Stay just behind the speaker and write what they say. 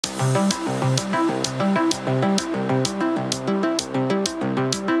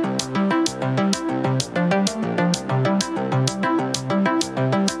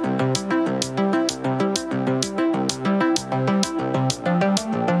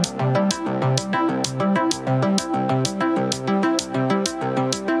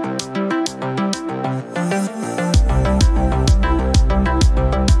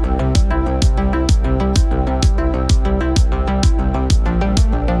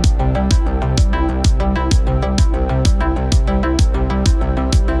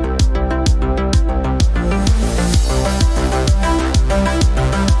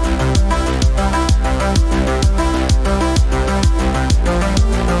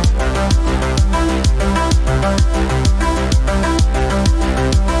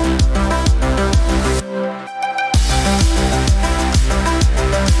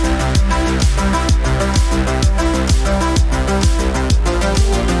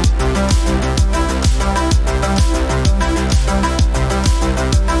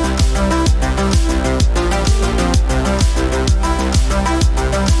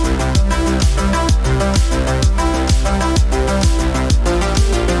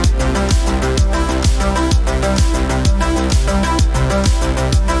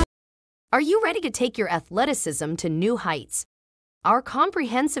Are you ready to take your athleticism to new heights? Our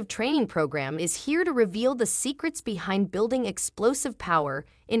comprehensive training program is here to reveal the secrets behind building explosive power,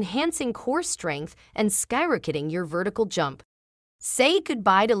 enhancing core strength, and skyrocketing your vertical jump. Say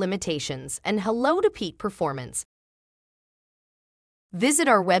goodbye to limitations and hello to peak performance. Visit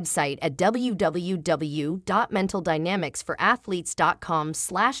our website at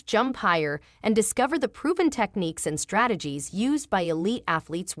www.mentaldynamicsforathletes.com/jumphigher and discover the proven techniques and strategies used by elite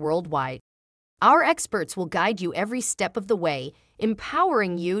athletes worldwide. Our experts will guide you every step of the way,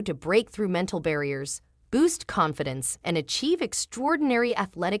 empowering you to break through mental barriers, boost confidence, and achieve extraordinary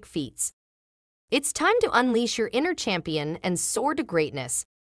athletic feats. It's time to unleash your inner champion and soar to greatness.